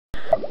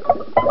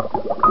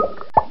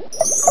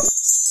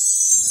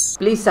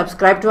Please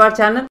subscribe to our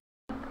channel,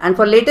 and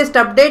for latest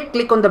update,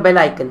 click on the bell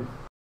icon.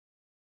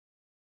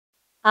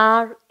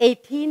 Our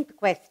 18th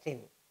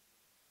question.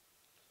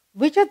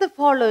 Which of the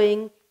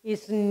following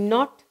is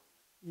not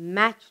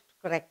matched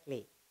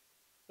correctly?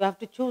 You have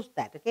to choose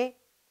that, okay?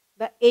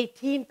 The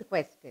 18th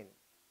question.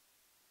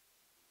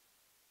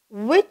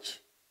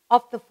 Which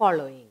of the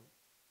following?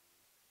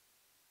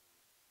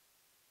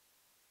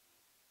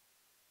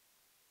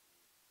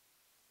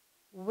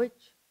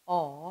 Which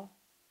of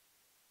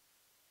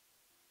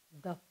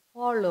the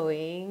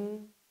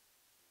following?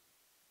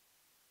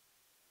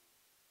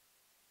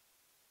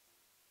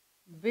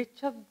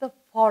 Which of the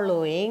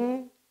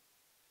following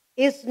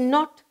is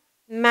not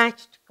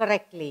matched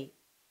correctly?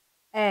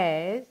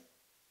 As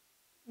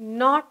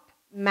not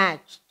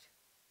matched.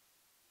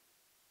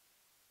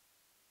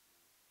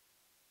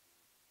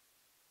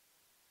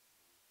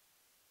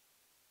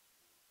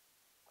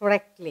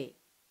 Correctly.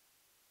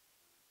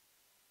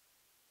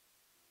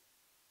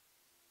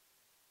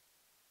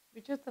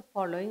 Which of the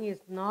following is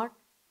not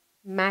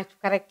matched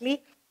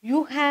correctly?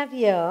 You have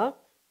here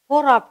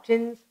 4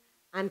 options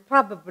and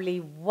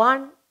probably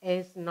one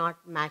is not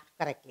matched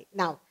correctly.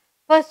 Now,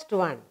 first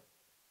one.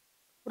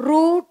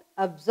 Root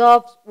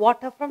absorbs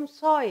water from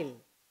soil.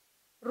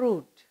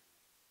 Root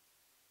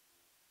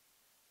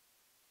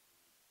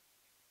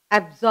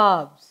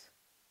absorbs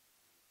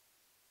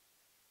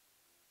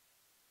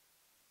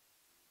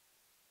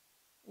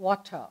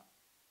water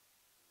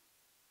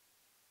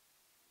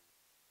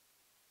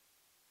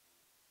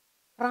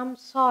from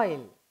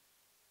soil.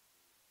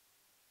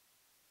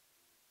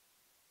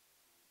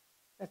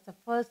 That's the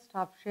first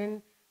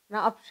option.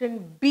 Now,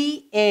 option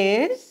B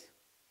is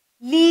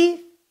leaf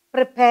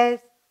prepares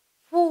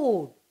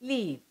food.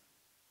 Leaf.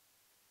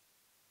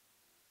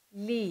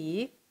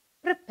 Leaf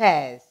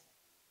prepares.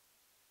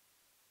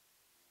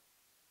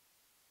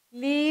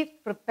 Leaf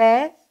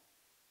prepares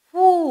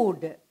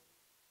food.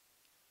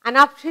 And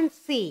option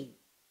C.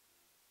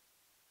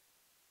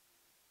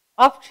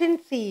 Option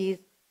C is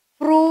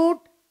fruit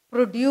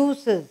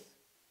produces.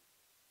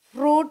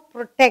 Fruit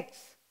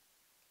protects.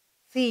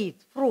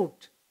 Seeds,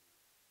 fruit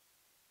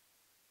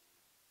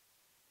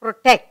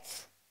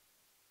protects.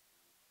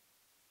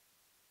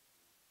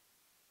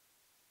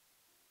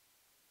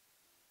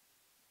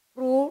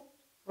 Fruit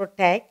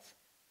protects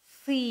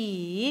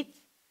seeds.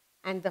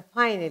 And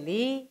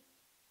finally,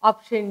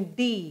 option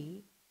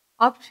D.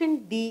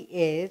 Option D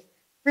is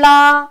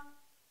flour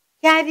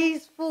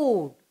carries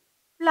food.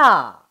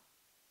 Flour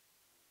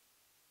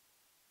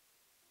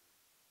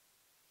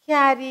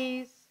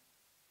carries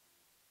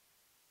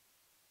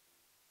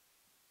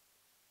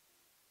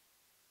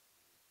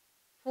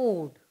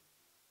food.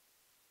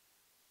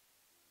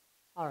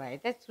 All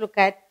right, let's look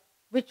at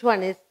which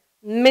one is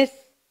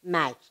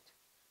mismatched.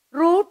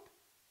 Root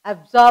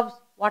absorbs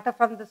water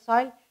from the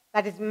soil.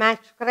 That is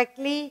matched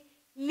correctly.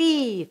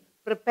 Leaf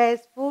prepares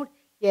food.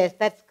 Yes,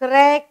 that's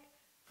correct.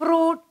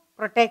 Fruit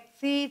protects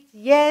seeds.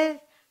 Yes.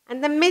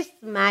 And the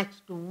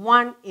mismatched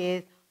one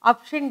is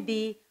option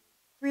D.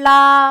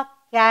 Flour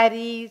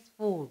carries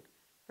food.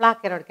 Flour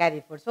cannot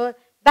carry food. So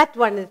that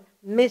one is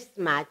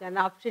mismatched. And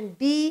option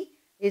D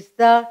is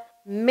the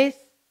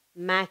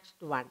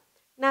mismatched one.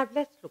 Now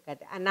let's look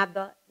at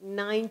another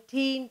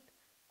 19th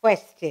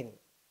question.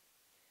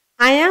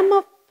 I am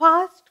a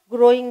fast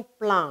growing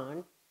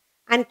plant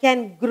and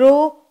can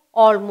grow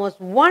almost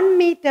 1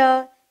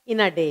 meter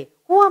in a day.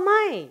 Who am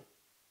I?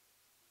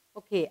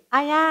 Okay,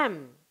 I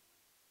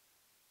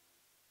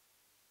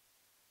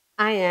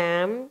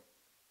am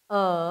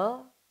a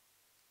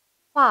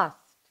fast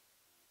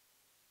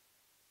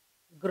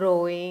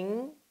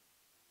growing.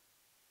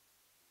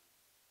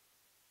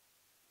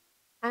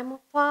 I'm a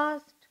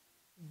fast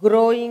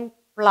growing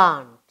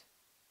plant.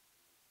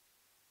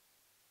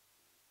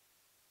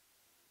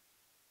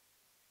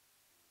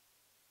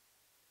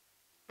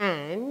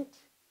 And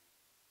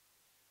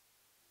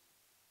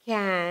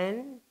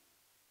can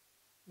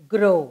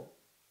grow.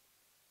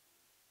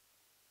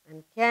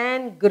 And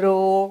can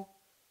grow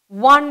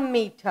 1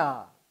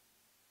 meter.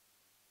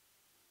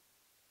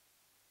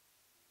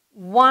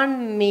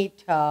 1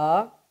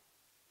 meter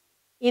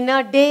in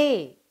a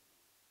day.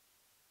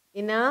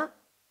 In a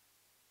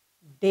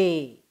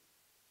day.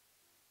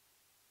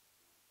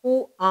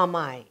 Who am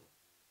I?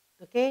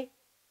 Okay.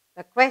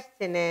 The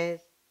question is,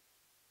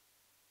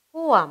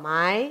 who am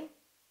I?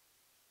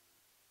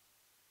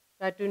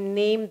 Try to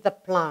name the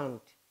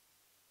plant.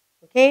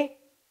 Okay.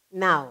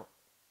 Now,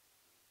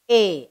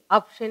 A.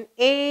 Option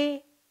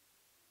A,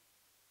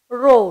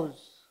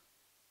 rose.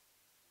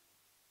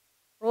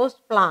 Rose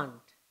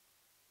plant.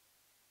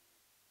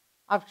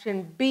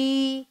 Option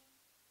B,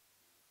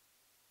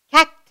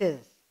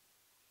 cactus.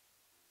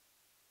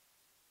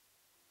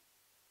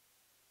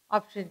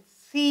 Option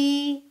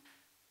C,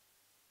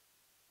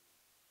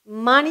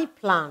 money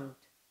plant.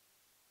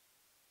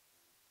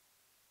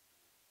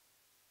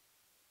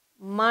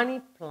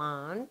 Money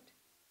plant.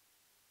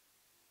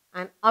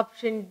 And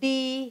option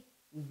D,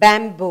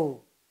 bamboo.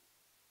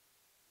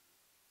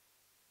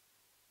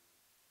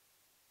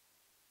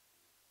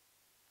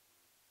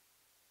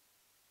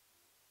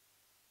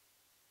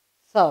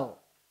 So,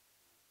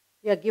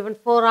 you are given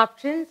 4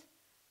 options.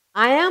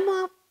 I am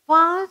a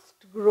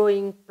fast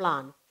growing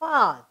plant.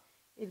 Fast.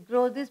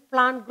 This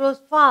plant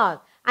grows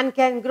fast and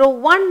can grow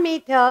 1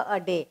 meter a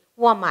day.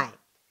 Who am I?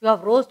 You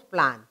have rose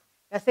plant.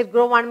 Does it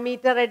grow 1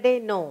 meter a day?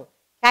 No.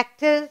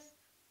 Cactus?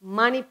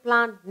 Money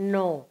plant?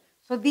 No.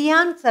 So the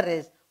answer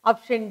is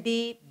option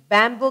D.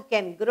 Bamboo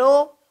can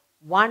grow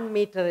 1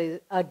 meter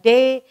a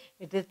day.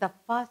 It is the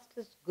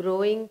fastest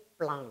growing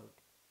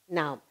plant.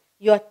 Now,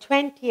 your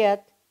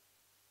 20th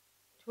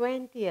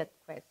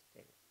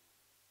question.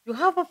 You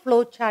have a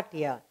flow chart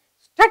here.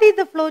 Study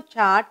the flow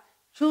chart.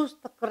 Choose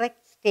the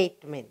correct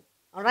statement.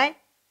 All right?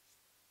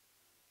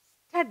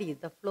 Study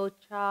the flow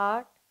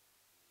chart.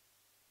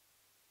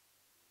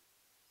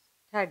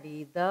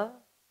 Study the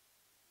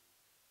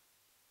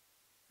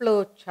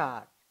flow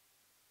chart.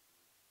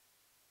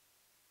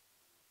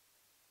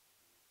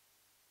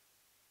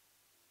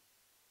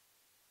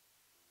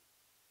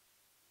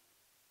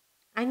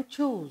 And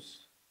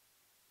choose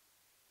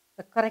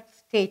the correct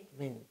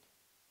statement.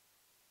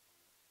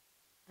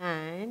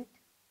 And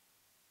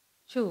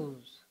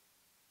choose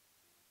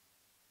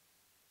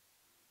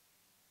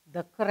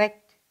the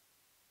correct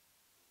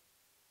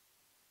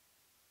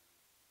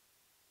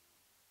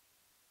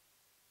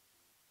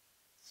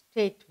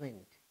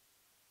statement.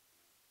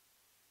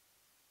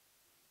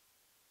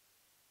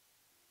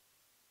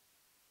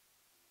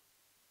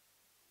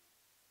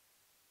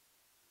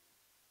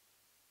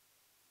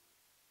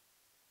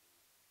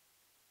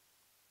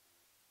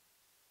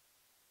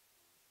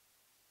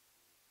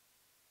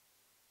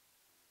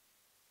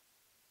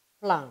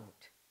 Plant.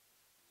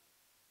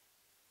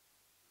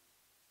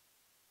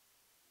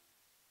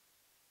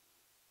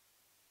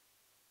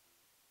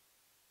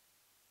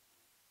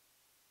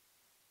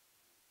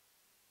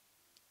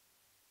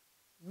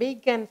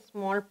 Big and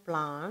small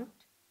plant.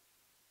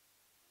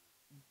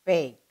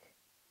 Big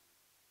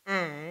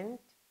and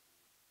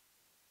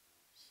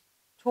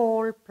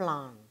tall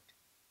plant.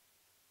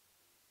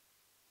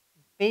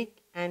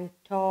 Big and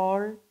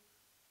tall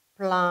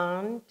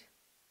plant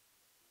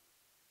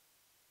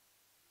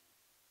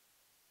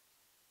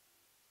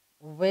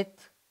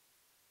with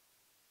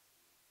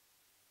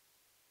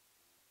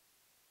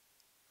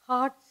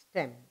hard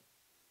stem.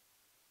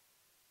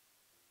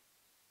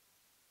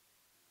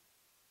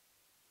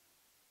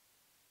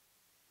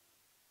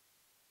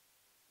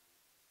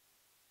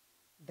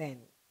 Then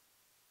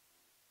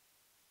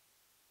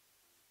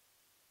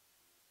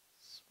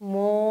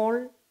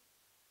small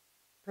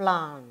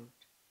plant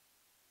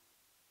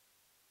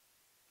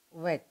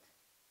with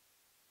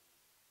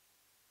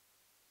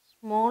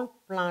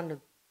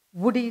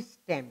woody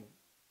stem.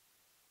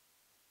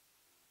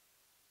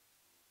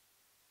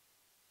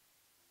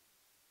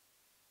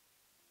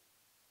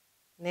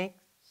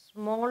 Next,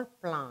 small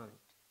plant.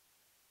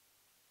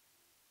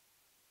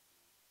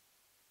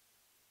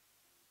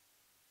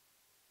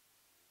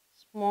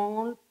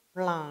 Small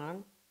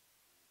plant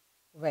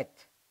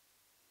with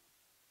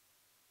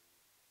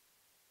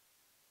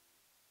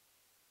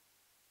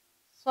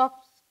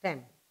soft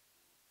stem.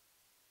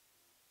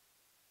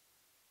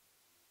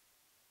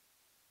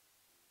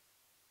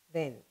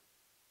 Then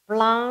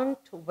plant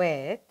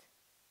with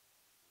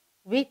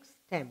weak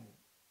stem.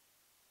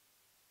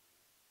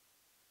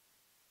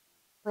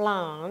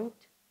 Plant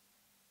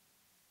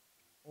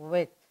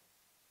with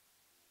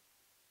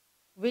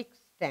weak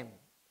stem.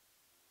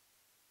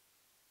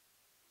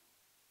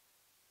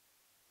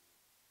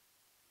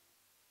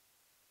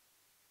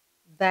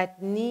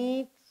 That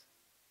needs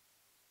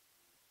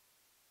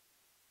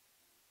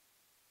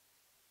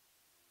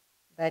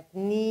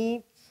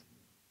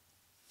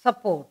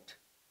support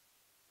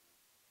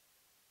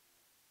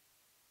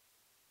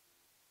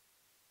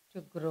to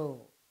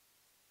grow.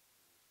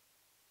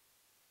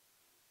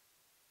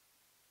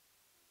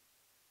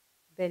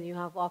 Then you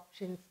have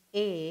options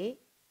A,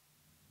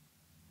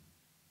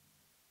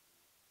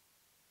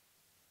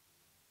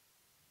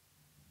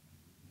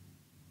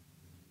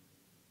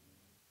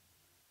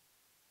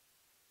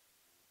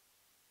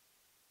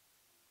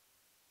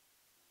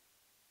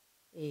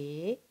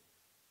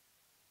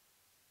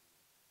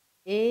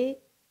 A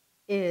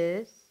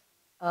is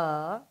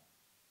a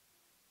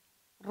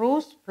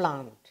rose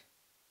plant.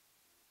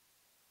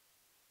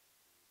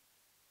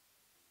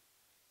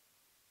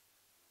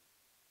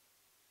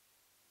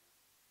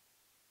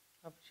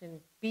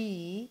 Option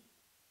B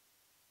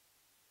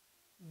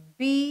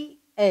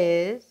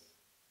is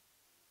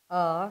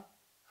a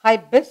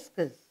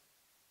hibiscus.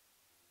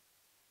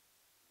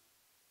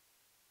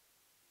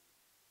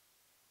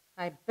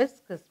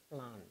 Hibiscus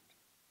plant.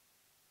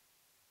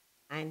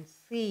 And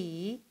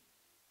C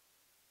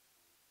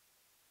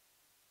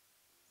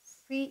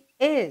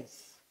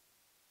is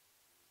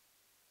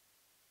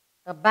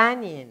a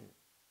banyan.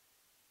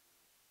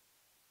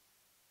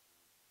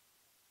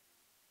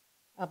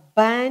 A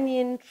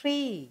banyan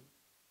tree.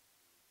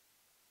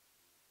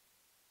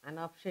 And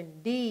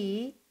option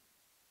D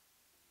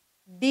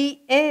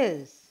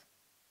is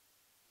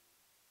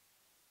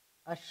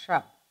a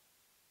shrub.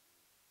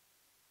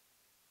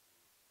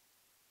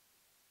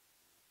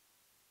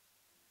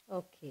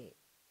 Okay.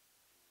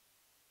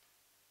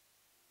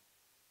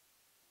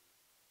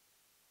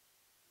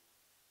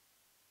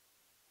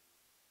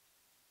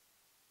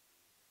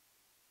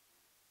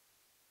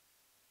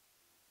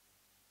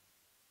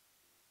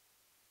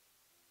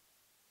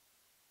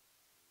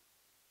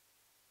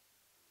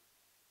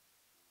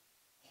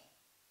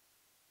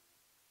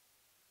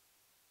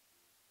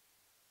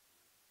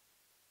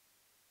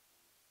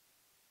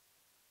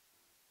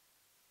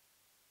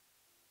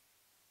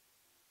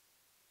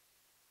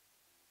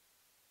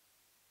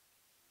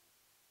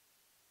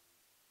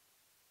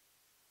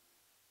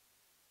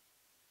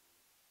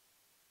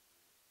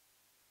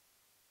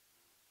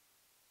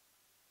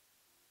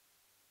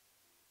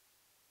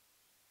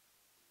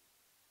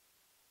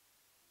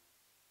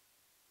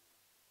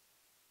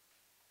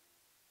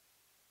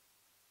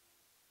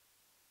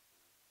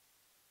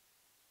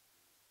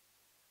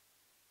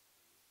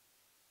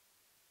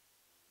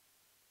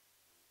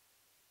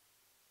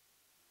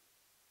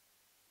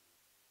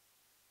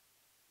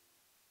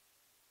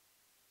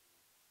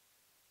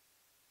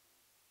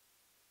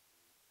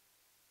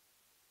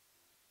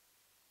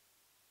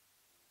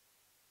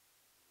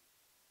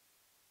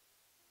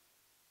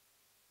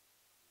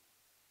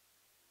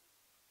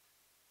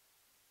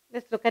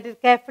 Let's look at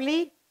it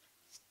carefully.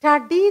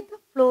 Study the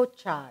flow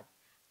chart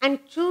and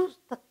choose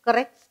the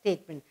correct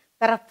statement.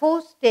 There are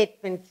 4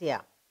 statements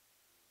here,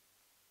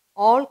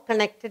 all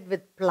connected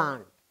with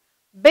plant.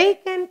 Big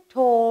and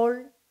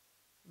tall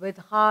with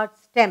hard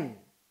stem.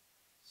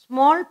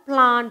 Small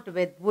plant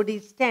with woody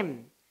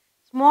stem.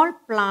 Small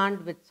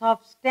plant with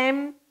soft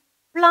stem.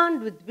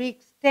 Plant with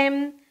weak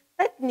stem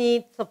that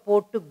needs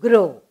support to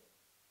grow.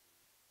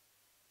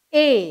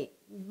 A.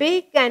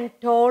 Big and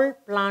tall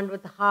plant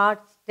with hard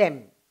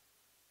stem.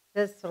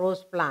 This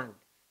rose plant.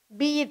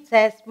 B. It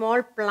says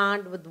small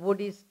plant with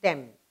woody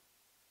stem.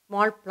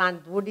 Small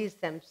plant with woody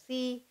stem.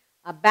 C.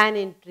 A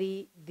banyan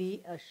tree.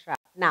 D. A shrub.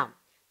 Now,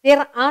 they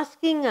are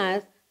asking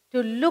us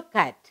to look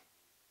at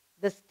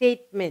the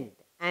statement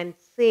and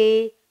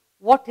say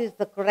what is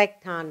the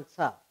correct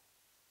answer.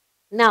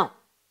 Now,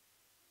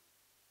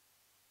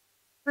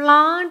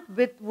 plant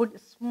with wood,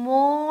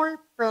 small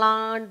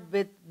plant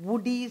with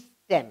woody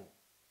stem.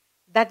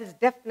 That is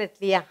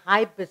definitely a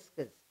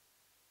hibiscus.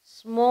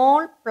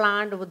 Small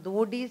plant with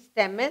woody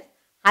stem is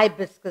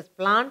hibiscus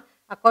plant.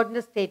 According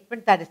to the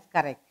statement, that is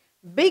correct.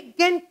 Big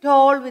and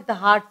tall with a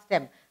hard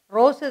stem.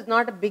 Rose is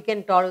not a big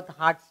and tall with a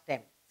hard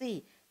stem.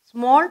 See,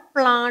 small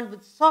plant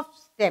with soft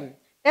stem.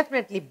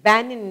 Definitely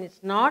banyan is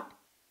not,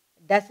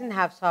 doesn't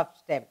have soft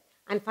stem.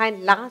 And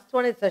fine, last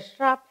one is a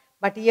shrub,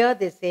 but here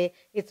they say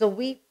it's a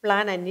weak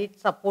plant and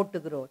needs support to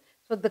grow.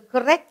 So the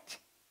correct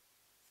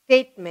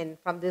statement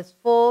from this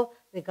 4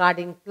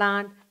 regarding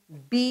plant,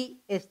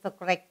 B is the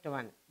correct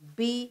one.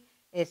 B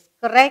is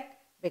correct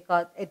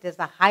because it is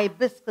a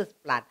hibiscus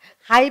plant.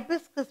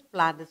 Hibiscus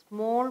plant is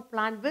small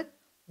plant with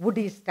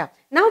woody stem.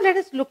 Now let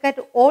us look at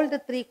all the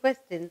 3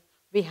 questions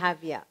we have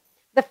here.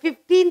 The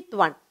 15th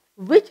one,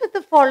 which of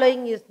the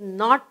following is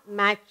not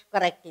matched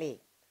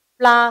correctly?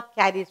 Flower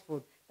carries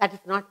food. That is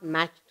not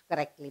matched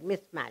correctly,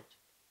 mismatched.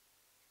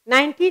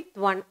 19th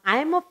one, I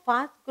am a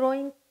fast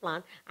growing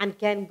plant and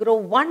can grow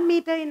 1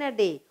 meter in a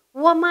day.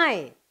 Who am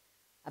I?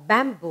 A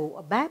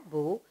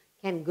bamboo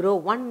can grow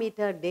 1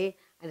 meter a day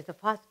and it's a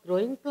fast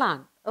growing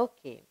plant.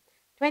 Okay.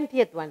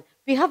 20th one,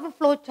 we have a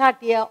flow chart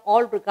here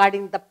all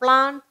regarding the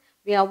plant.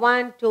 We have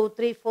 1, 2,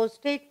 3, 4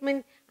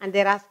 statements and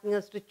they're asking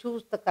us to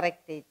choose the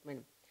correct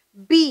statement.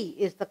 B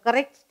is the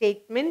correct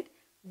statement.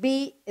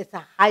 B is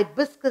a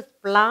hibiscus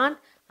plant.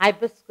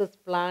 Hibiscus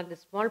plant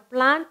is small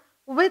plant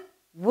with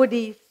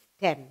woody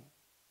stem.